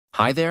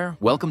Hi there,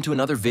 welcome to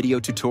another video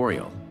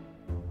tutorial.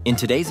 In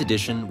today's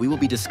edition, we will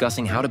be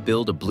discussing how to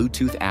build a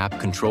Bluetooth app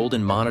controlled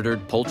and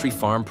monitored poultry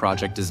farm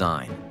project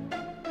design.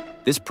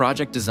 This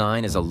project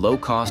design is a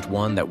low-cost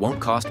one that won't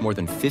cost more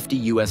than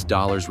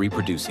 $50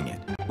 reproducing it.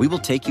 We will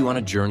take you on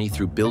a journey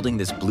through building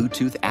this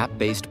Bluetooth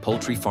app-based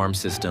poultry farm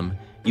system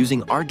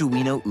using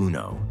Arduino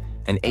Uno,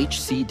 an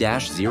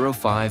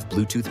HC-05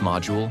 Bluetooth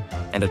module,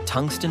 and a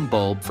tungsten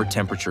bulb for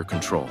temperature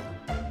control.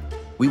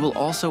 We will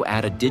also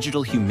add a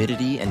digital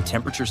humidity and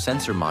temperature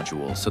sensor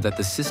module so that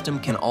the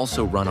system can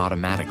also run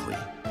automatically.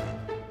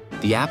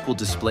 The app will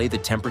display the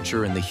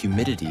temperature and the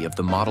humidity of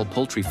the model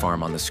poultry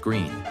farm on the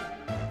screen.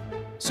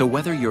 So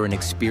whether you're an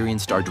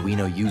experienced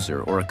Arduino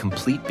user or a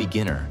complete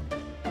beginner,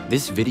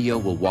 this video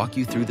will walk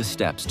you through the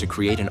steps to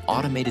create an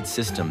automated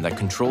system that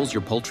controls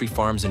your poultry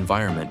farm's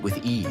environment with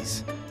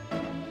ease.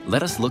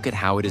 Let us look at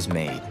how it is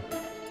made.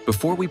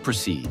 Before we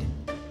proceed,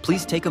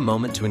 please take a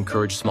moment to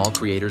encourage small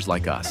creators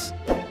like us.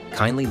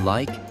 Kindly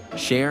like,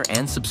 share,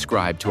 and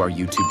subscribe to our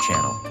YouTube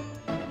channel.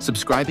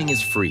 Subscribing is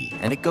free,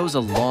 and it goes a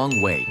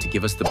long way to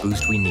give us the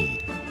boost we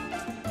need.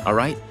 All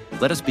right,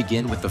 let us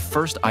begin with the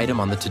first item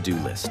on the to-do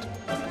list.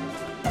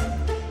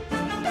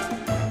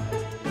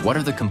 What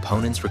are the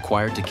components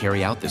required to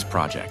carry out this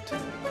project?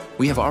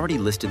 We have already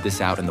listed this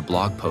out in the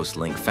blog post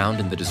link found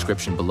in the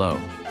description below.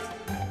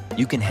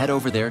 You can head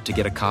over there to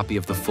get a copy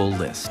of the full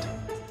list.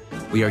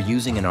 We are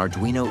using an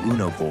Arduino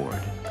Uno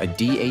board, a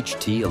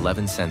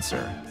DHT11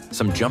 sensor,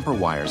 some jumper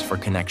wires for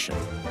connection.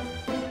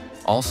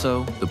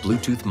 Also, the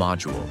Bluetooth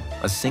module,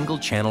 a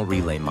single-channel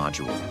relay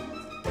module.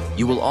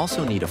 You will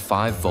also need a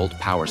 5-volt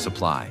power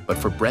supply, but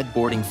for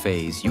breadboarding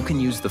phase, you can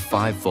use the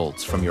 5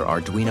 volts from your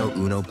Arduino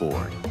Uno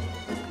board.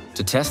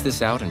 To test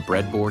this out and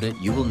breadboard it,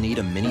 you will need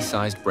a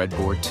mini-sized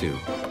breadboard too.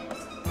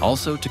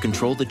 Also, to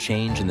control the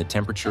change in the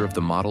temperature of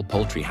the model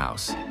poultry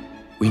house,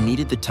 we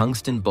needed the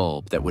tungsten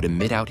bulb that would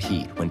emit out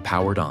heat when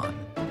powered on.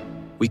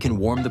 We can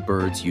warm the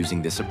birds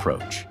using this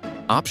approach.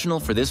 Optional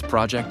for this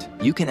project,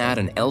 you can add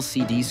an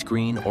LCD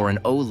screen or an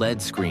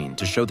OLED screen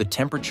to show the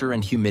temperature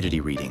and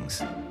humidity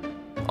readings,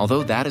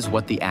 although that is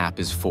what the app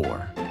is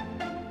for.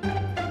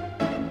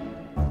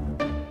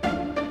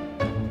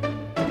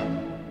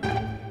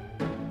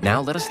 Now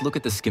let us look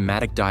at the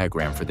schematic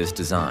diagram for this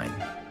design.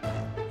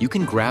 You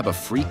can grab a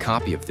free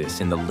copy of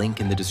this in the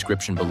link in the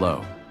description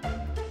below.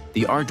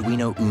 The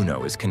Arduino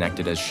Uno is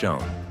connected as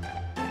shown.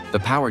 The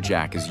power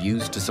jack is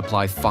used to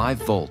supply 5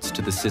 volts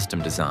to the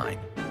system design.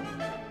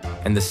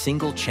 And the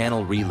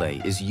single-channel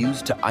relay is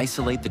used to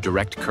isolate the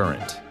direct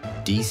current,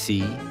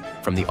 DC,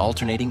 from the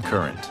alternating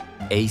current,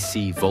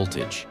 AC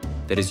voltage,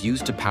 that is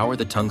used to power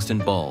the tungsten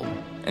bulb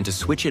and to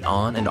switch it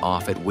on and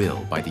off at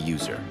will by the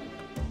user.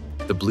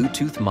 The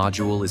Bluetooth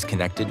module is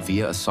connected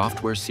via a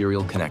software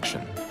serial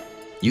connection.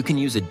 You can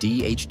use a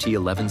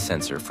DHT11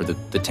 sensor for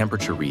the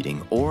temperature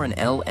reading or an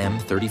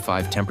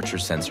LM35 temperature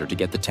sensor to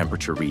get the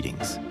temperature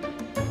readings.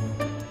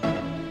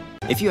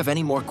 If you have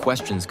any more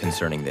questions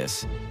concerning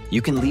this,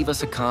 you can leave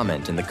us a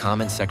comment in the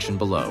comment section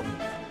below.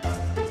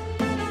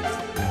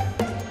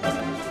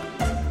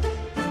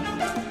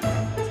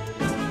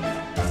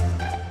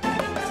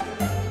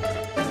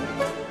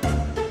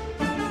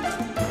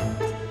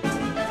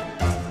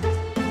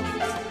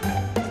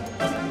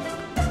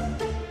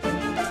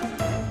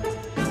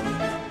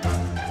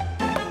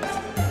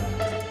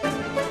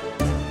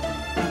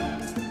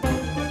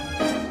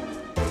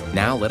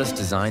 Now let us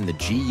design the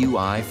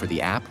GUI for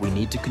the app we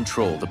need to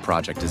control the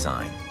project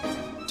design.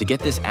 To get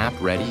this app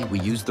ready, we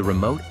use the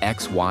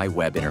RemoteXY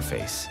web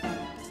interface.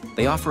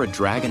 They offer a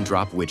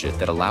drag-and-drop widget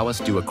that allow us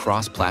to do a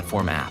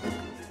cross-platform app.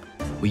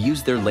 We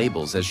use their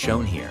labels as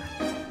shown here.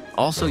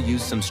 Also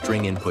use some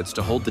string inputs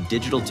to hold the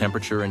digital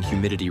temperature and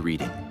humidity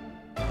reading.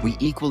 We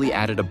equally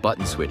added a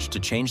button switch to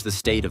change the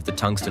state of the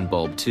tungsten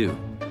bulb too.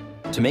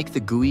 To make the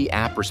GUI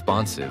app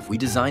responsive, we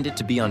designed it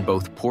to be on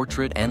both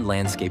portrait and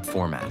landscape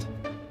format.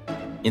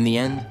 In the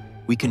end,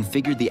 we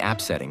configured the app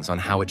settings on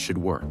how it should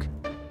work.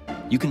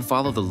 You can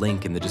follow the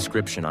link in the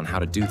description on how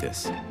to do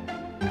this.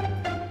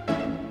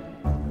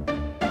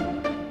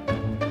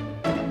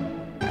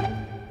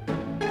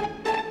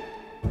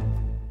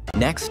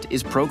 Next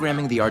is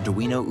programming the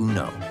Arduino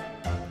Uno.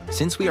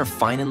 Since we are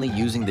finally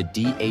using the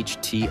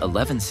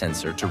DHT11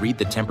 sensor to read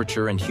the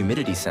temperature and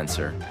humidity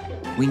sensor,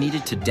 we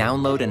needed to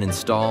download and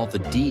install the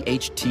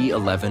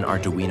DHT11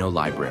 Arduino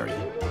library.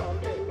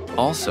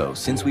 Also,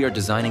 since we are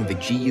designing the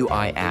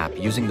GUI app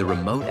using the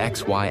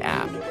RemoteXY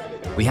app,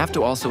 we have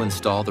to also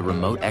install the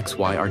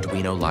RemoteXY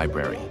Arduino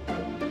library.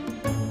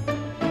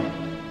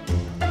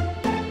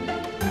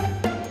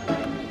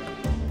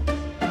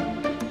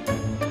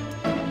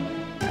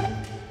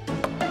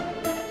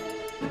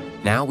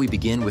 Now we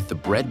begin with the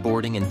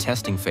breadboarding and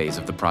testing phase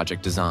of the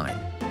project design.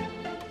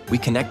 We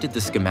connected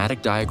the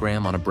schematic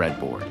diagram on a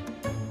breadboard,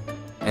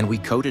 and we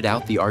coded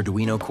out the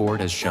Arduino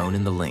code as shown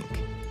in the link.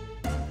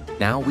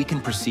 Now we can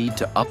proceed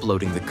to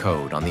uploading the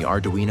code on the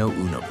Arduino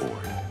Uno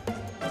board.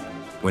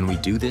 When we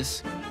do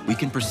this, we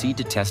can proceed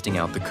to testing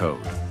out the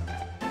code.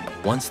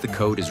 Once the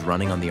code is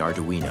running on the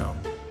Arduino,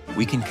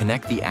 We can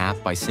connect the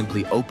app by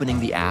simply opening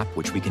the app,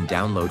 which we can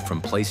download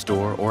from Play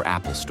Store or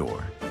Apple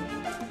Store.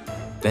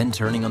 Then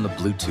turning on the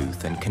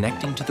Bluetooth and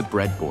connecting to the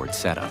breadboard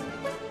setup.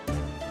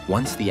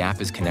 Once the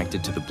app is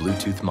connected to the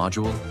Bluetooth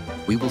module,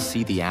 we will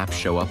see the app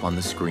show up on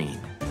the screen.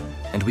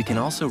 And we can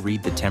also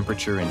read the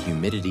temperature and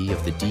humidity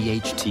of the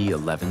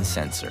DHT11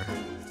 sensor.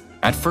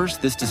 At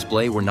first, this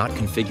display were not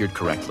configured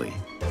correctly.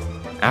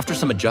 After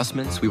some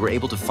adjustments, we were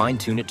able to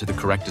fine-tune it to the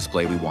correct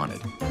display we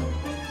wanted.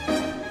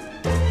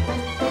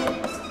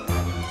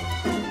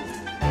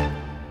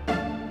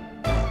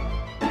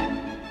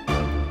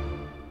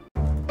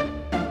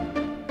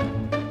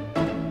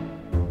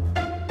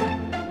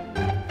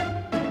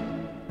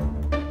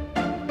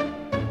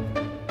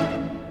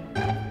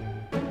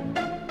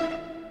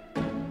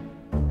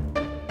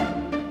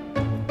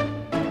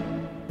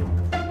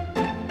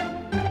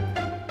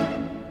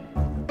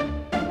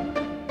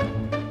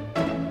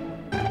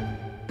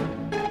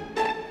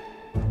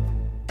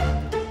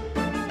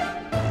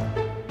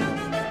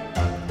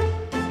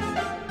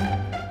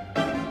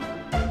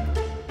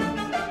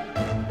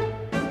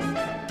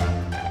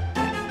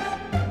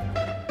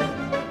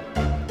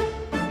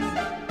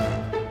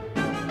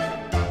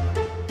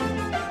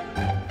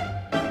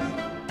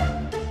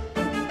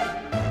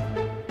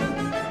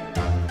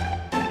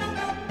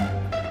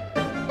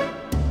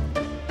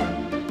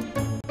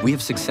 We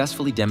have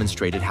successfully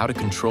demonstrated how to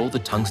control the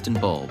tungsten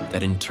bulb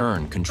that in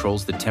turn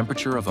controls the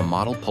temperature of a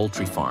model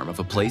poultry farm of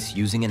a place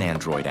using an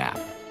Android app.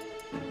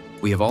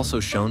 We have also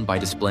shown by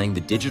displaying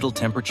the digital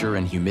temperature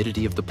and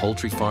humidity of the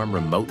poultry farm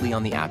remotely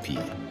on the app.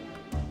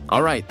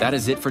 All right, that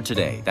is it for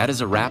today. That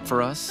is a wrap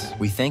for us.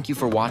 We thank you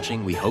for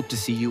watching. We hope to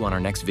see you on our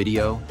next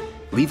video.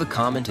 Leave a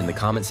comment in the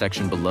comment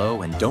section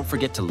below and don't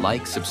forget to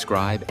like,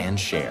 subscribe, and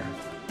share.